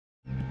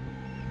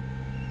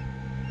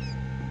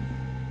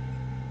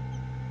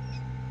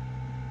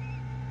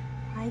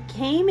I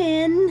came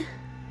in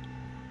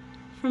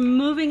from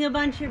moving a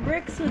bunch of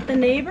bricks with the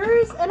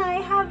neighbors, and I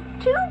have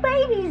 2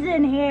 babies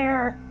in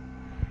here.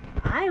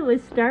 I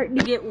was starting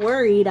to get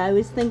worried. I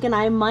was thinking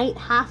I might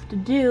have to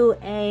do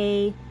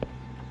a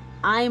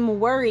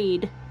I'm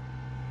worried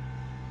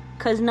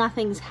 'cause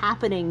nothing's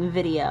happening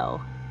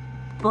video.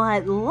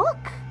 But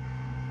look,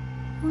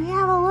 we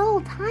have a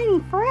little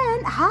tiny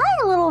friend.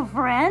 Hi, little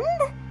friend.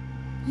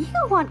 You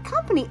want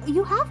company.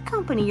 You have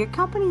company. Your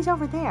company's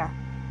over there.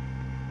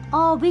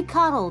 Oh, be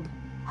cuddled.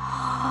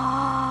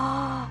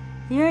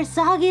 Your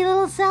soggy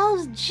little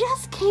selves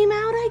just came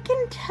out, I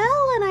can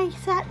tell. And I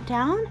sat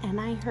down and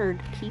I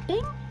heard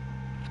peeping.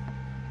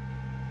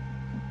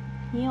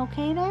 You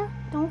okay there?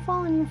 Don't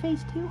fall on your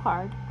face too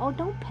hard. Oh,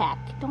 don't peck.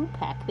 Don't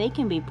peck. They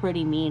can be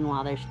pretty mean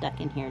while they're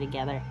stuck in here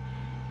together.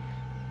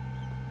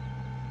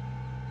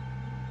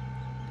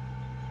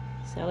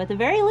 So at the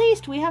very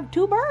least, we have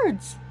 2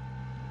 birds.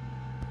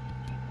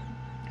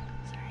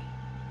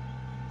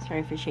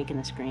 Sorry for shaking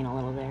the screen a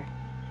little there.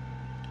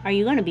 Are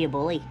you going to be a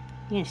bully?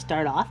 You're going to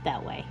start off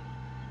that way.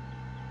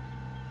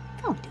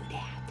 Don't do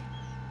that.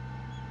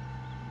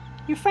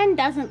 Your friend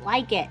doesn't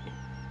like it.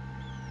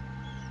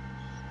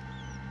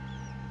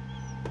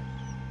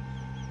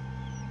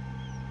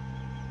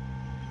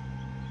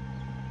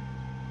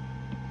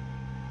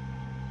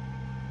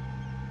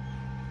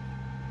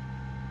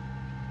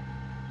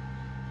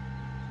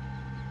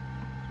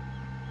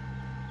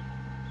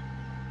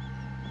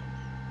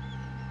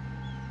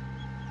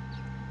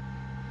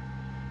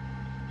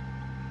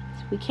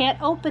 We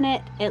can't open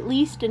it at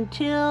least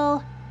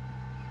until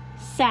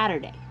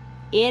Saturday.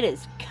 It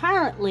is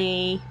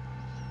currently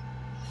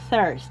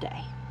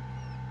Thursday.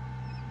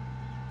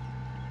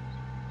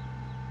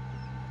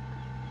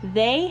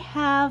 They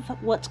have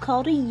what's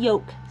called a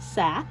yolk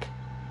sac.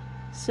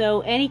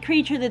 So any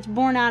creature that's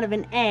born out of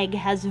an egg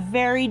has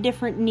very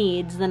different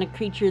needs than a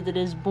creature that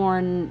is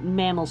born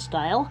mammal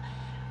style.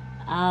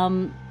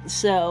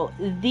 So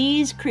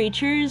these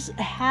creatures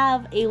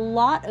have a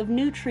lot of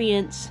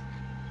nutrients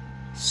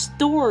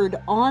stored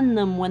on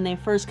them when they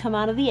first come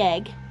out of the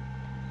egg,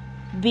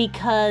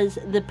 because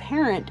the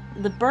parent,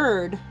 the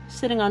bird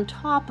sitting on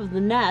top of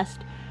the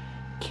nest,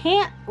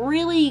 can't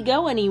really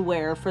go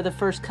anywhere for the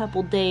first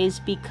couple days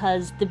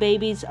because the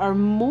babies are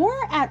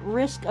more at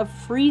risk of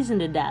freezing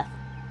to death.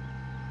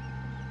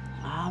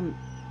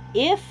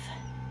 If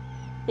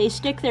they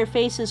stick their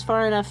faces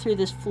far enough through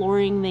this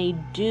flooring, they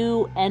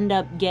do end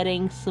up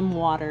getting some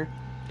water,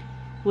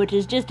 which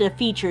is just a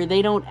feature.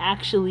 They don't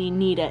actually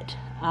need it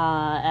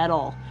at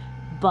all,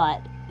 but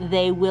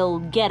they will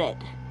get it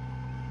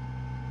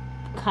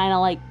kind of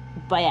like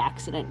by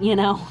accident, you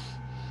know.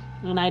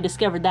 And I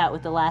discovered that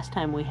with the last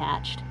time we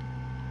hatched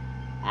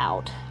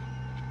out.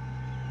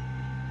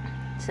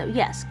 So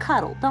yes,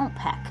 cuddle, don't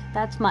peck.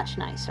 That's much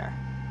nicer.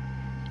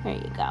 There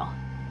you go.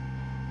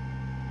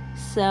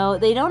 So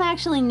they don't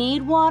actually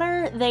need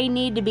water. They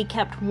need to be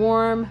kept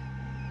warm,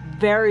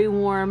 very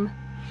warm,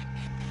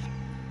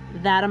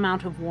 that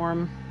amount of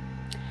warm,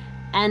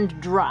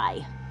 and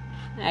dry.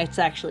 It's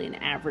actually an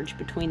average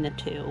between the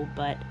 2,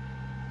 but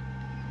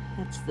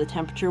that's the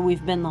temperature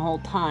we've been the whole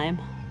time.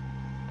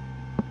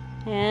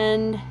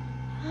 And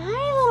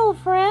hi, little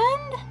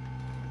friend.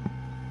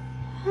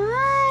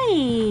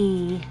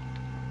 Hi.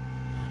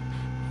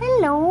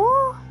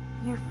 Hello.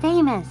 You're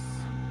famous.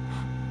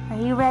 Are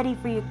you ready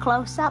for your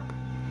close-up?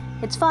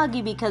 It's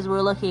foggy because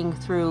we're looking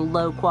through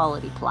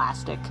low-quality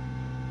plastic.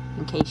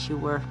 In case you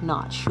were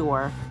not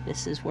sure,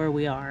 this is where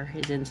we are,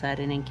 is inside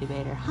an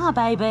incubator. Hi,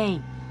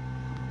 baby.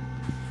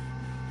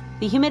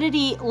 The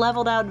humidity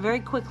leveled out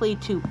very quickly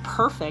to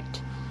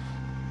perfect.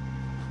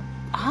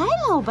 Hi,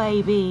 little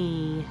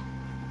baby.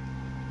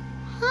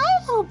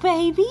 Hi, little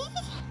baby.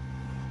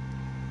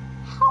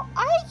 How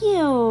are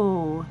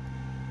you?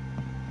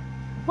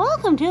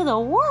 Welcome to the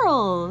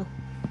world.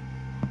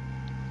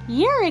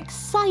 You're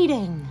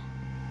exciting.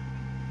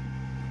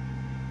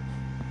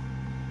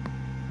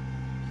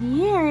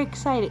 You're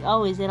exciting.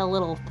 Oh, is it a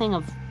little thing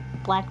of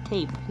black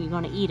tape? You're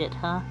going to eat it,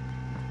 huh?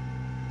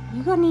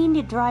 You're going to need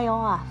it to dry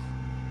off.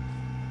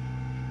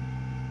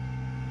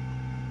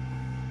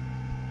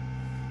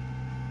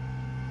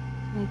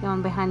 They're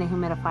going behind the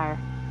humidifier.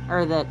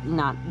 Or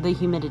not the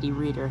humidity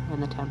reader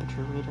and the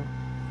temperature reader.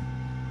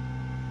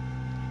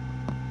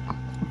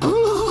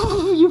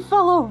 You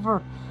fell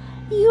over.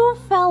 You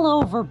fell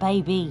over,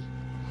 baby.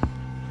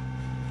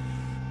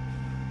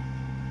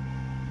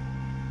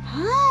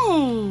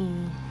 Hi.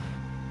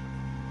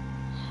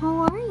 How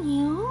are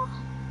you?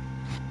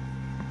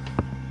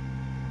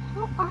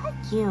 How are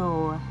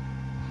you?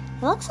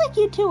 It looks like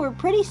you two are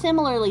pretty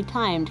similarly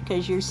timed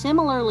because you're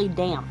similarly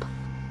damp.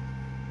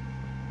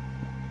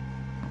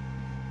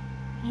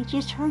 I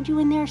just heard you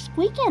in there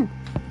squeaking.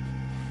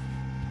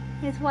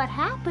 Is what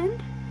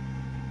happened.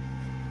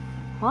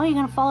 Oh, you're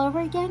gonna fall over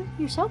again?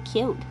 You're so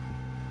cute.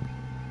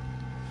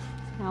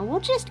 Now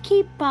we'll just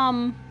keep,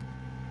 so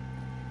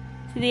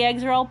the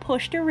eggs are all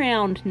pushed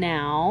around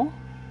now.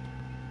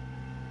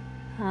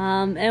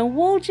 And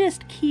we'll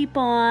just keep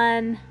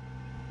on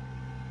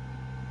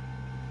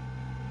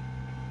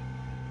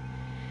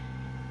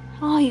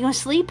you gonna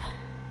sleep?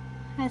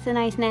 That's a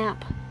nice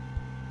nap.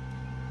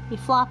 You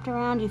flopped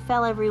around, you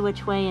fell every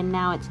which way, and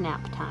now it's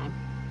nap time.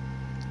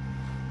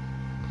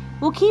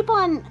 We'll keep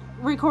on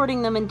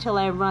recording them until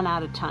I run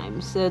out of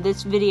time. So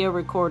this video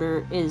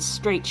recorder is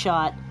straight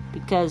shot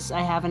because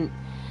I haven't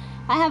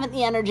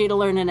the energy to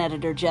learn an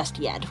editor just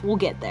yet. We'll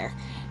get there.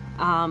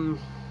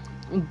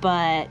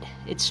 But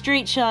it's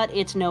straight shot,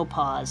 it's no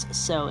pause.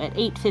 So at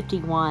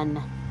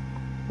 8:51,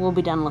 we'll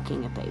be done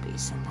looking at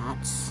babies, and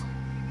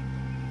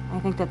I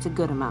think that's a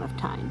good amount of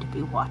time to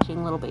be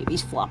watching little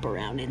babies flop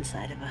around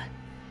inside of a...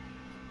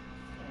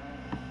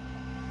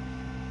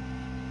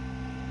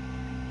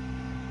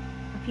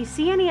 If you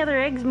see any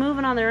other eggs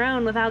moving on their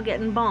own without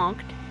getting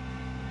bonked,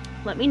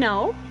 let me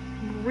know.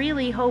 I'm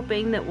really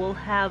hoping that we'll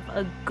have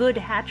a good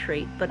hatch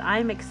rate, but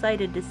I'm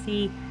excited to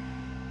see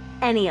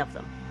any of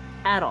them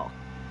at all.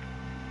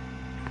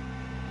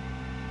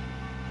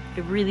 I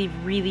really,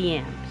 really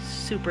am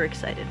super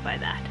excited by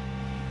that.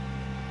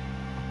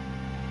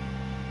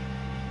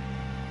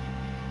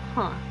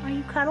 Huh, are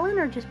you cuddling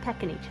or just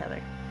pecking each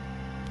other?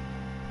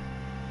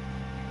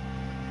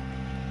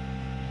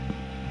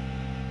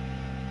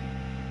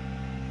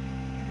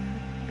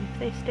 If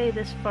they stay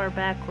this far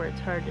back where it's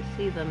hard to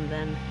see them,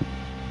 then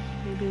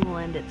maybe we'll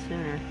end it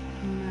sooner.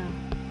 I don't know.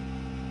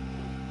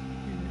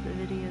 End the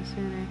video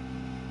sooner.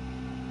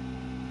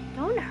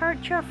 Don't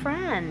hurt your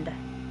friend,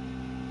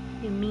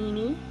 you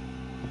meanie.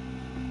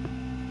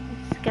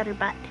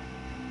 Scutterbutt.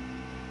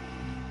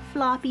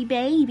 Floppy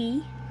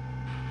baby.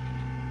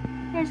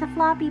 There's a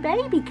floppy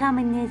baby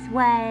coming this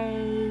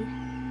way.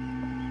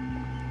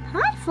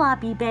 Hi,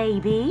 floppy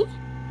baby.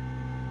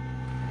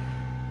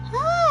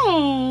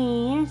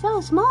 Hi, you're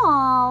so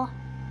small.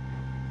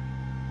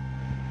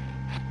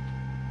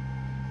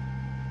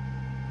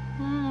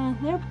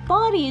 Their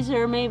bodies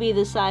are maybe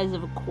the size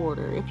of a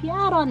quarter. If you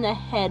add on the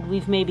head,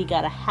 we've maybe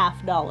got a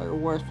 $50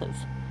 worth of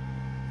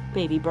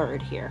baby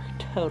bird here,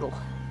 total.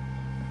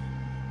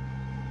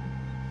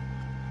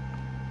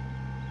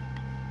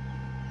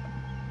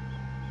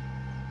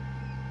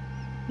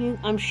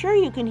 I'm sure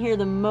you can hear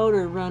the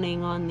motor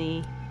running on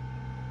the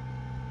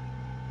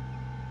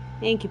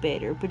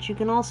incubator, but you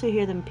can also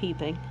hear them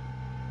peeping.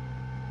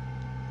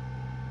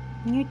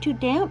 And you're too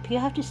damp. You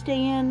have to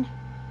stay in.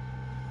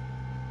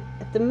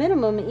 At the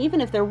minimum,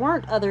 even if there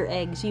weren't other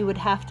eggs, you would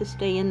have to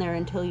stay in there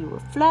until you were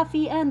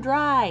fluffy and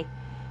dry.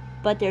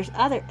 But there's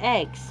other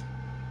eggs.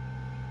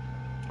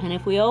 And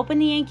if we open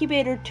the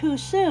incubator too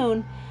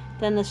soon,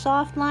 then the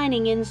soft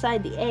lining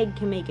inside the egg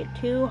can make it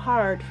too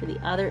hard for the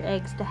other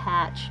eggs to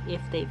hatch. If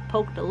they've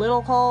poked a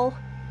little hole,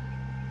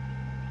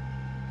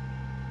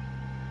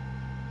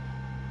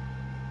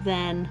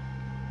 then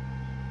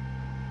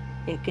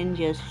it can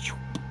just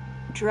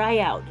dry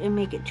out and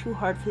make it too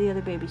hard for the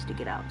other babies to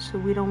get out. So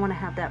we don't want to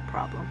have that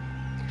problem.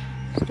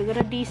 Still got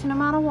a decent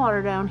amount of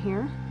water down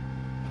here.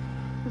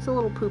 It's a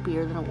little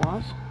poopier than it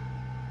was.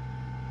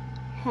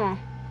 Huh.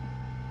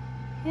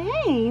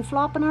 Hey, you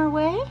flopping our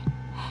way?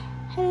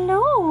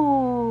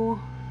 Hello.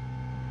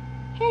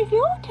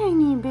 Hello,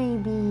 tiny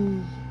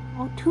baby.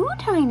 Oh, two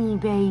tiny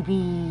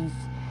babies.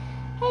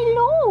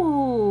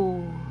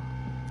 Hello.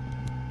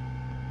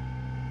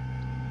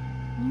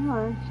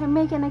 You're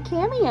making a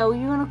cameo.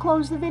 You gonna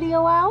close the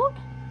video out?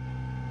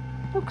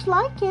 Looks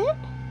like it.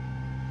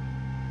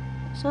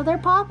 So they're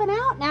popping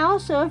out now.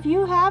 So if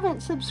you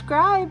haven't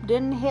subscribed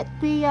and hit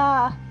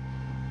the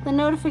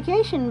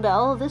notification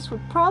bell, this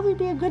would probably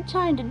be a good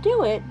time to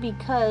do it,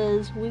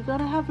 because we're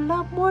gonna have a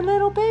lot more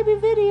little baby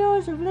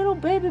videos of little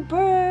baby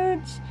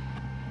birds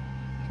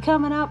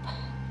coming up,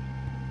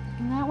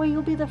 and that way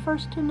you'll be the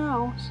first to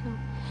know. So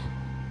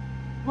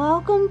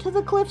welcome to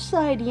the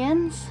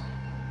Cliffsideians.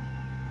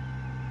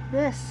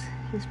 This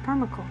is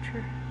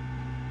Permaculture.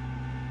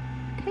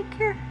 Take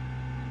care.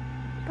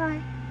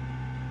 Bye.